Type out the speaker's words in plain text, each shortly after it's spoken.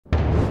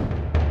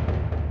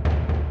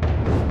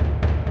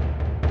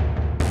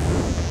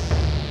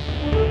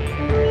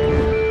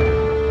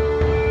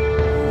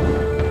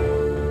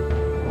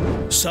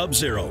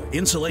Sub-Zero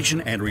insulation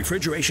and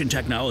refrigeration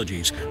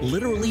technologies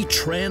literally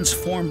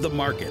transformed the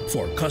market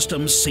for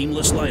custom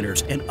seamless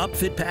liners and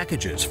upfit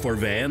packages for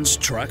vans,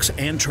 trucks,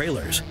 and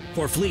trailers.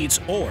 For fleets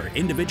or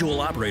individual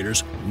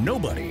operators,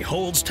 nobody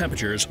holds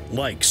temperatures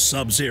like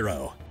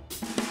Sub-Zero.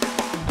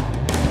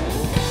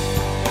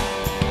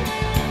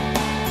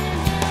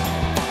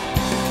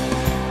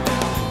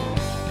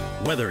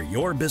 Whether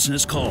your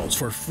business calls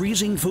for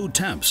freezing food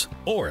temps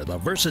or the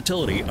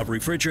versatility of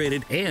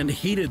refrigerated and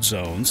heated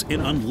zones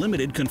in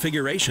unlimited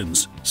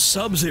configurations,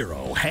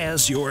 Sub-Zero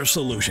has your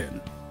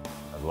solution.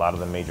 A lot of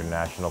the major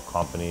national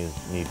companies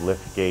need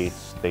lift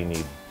gates, they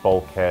need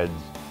bulkheads,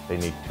 they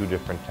need 2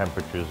 different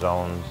temperature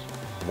zones.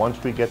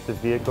 Once we get the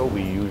vehicle,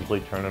 we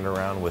usually turn it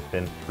around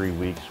within 3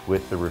 weeks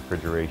with the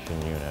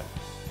refrigeration unit.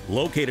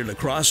 Located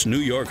across New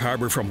York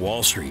Harbor from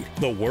Wall Street,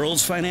 the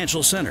world's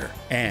financial center,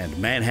 and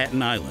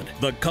Manhattan Island,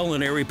 the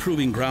culinary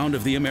proving ground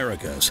of the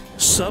Americas,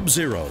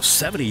 Sub-Zero's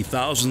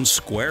 70,000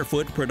 square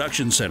foot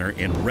production center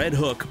in Red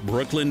Hook,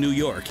 Brooklyn, New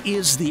York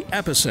is the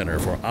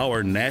epicenter for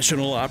our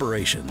national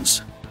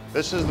operations.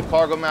 This is the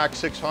CargoMax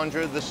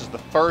 600. This is the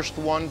first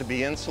one to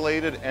be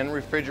insulated and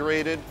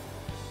refrigerated.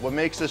 What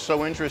makes this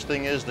so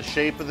interesting is the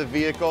shape of the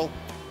vehicle.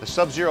 The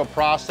Sub-Zero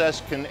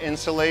process can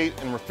insulate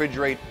and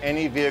refrigerate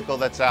any vehicle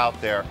that's out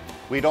there.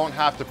 We don't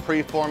have to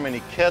preform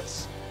any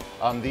kits.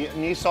 The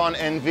Nissan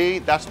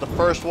NV, that's the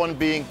first one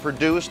being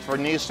produced for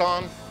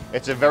Nissan.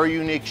 It's a very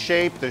unique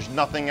shape. There's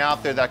nothing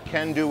out there that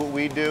can do what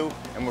we do,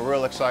 and we're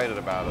real excited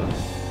about it.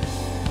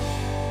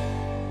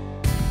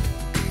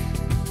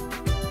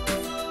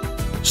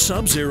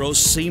 Sub-Zero's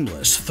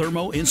seamless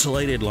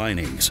thermo-insulated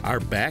linings are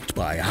backed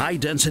by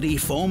high-density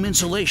foam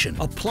insulation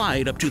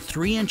applied up to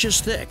 3 inches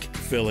thick,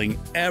 filling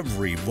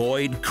every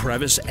void,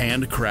 crevice,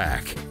 and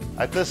crack.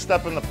 At this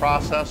step in the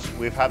process,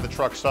 we've had the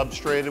truck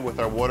substrated with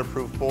our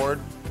waterproof board.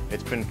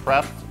 It's been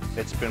prepped,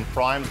 it's been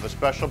primed with a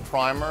special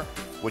primer,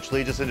 which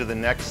leads us into the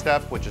next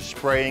step, which is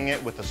spraying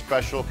it with a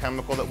special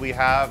chemical that we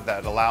have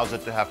that allows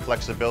it to have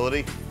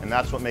flexibility, and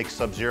that's what makes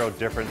Sub-Zero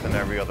different than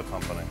every other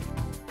company.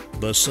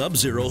 The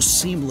Sub-Zero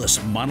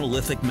seamless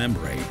monolithic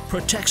membrane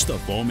protects the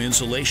foam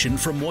insulation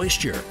from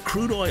moisture,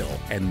 crude oil,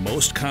 and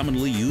most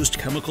commonly used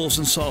chemicals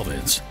and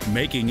solvents,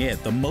 making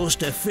it the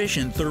most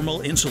efficient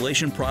thermal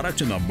insulation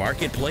product in the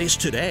marketplace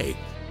today.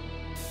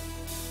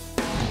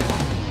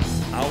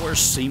 Our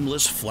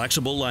seamless,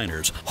 flexible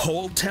liners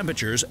hold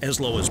temperatures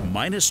as low as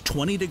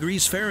 -20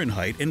 degrees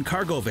Fahrenheit in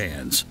cargo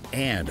vans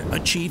and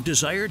achieve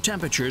desired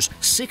temperatures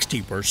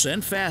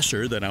 60%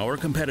 faster than our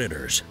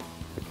competitors.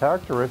 The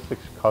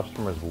characteristics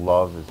customers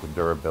love is the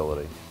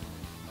durability.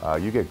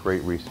 You get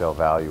great resale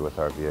value with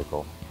our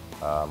vehicle.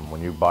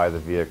 When you buy the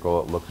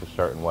vehicle, it looks a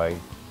certain way.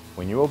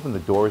 When you open the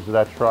doors of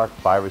that truck,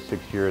 5 or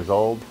 6 years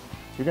old,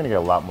 you're going to get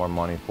a lot more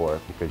money for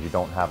it because you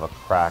don't have a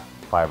cracked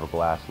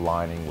fiberglass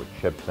lining with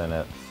chips in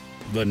it.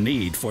 The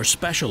need for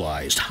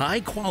specialized,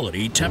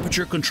 high-quality,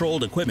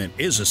 temperature-controlled equipment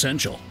is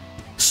essential.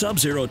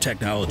 Sub-Zero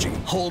technology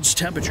holds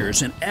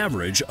temperatures an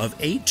average of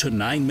 8 to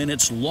 9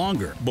 minutes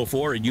longer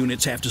before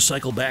units have to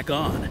cycle back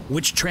on,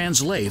 which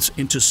translates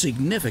into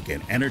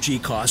significant energy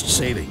cost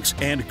savings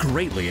and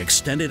greatly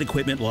extended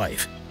equipment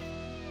life.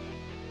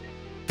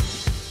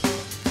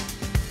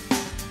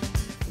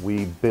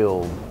 We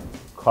build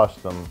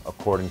custom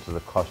according to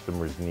the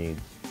customer's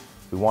needs.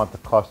 We want the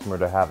customer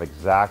to have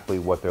exactly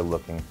what they're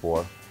looking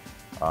for.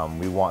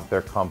 We want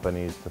their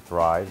companies to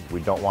thrive.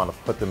 We don't want to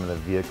put them in a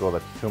vehicle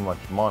that's too much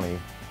money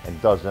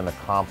and doesn't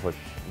accomplish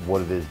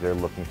what it is they're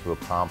looking to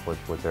accomplish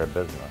with their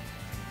business.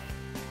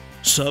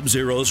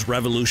 Sub-Zero's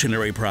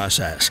revolutionary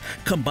process,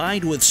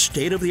 combined with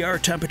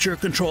state-of-the-art temperature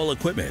control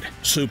equipment,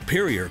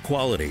 superior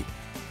quality,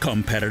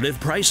 competitive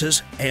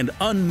prices, and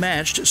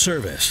unmatched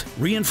service,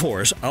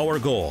 reinforce our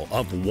goal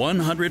of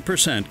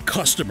 100%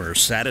 customer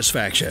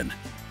satisfaction.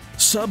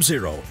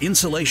 Sub-Zero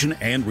insulation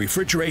and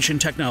refrigeration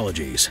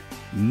technologies.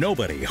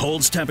 Nobody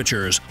holds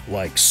temperatures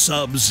like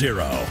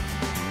Sub-Zero.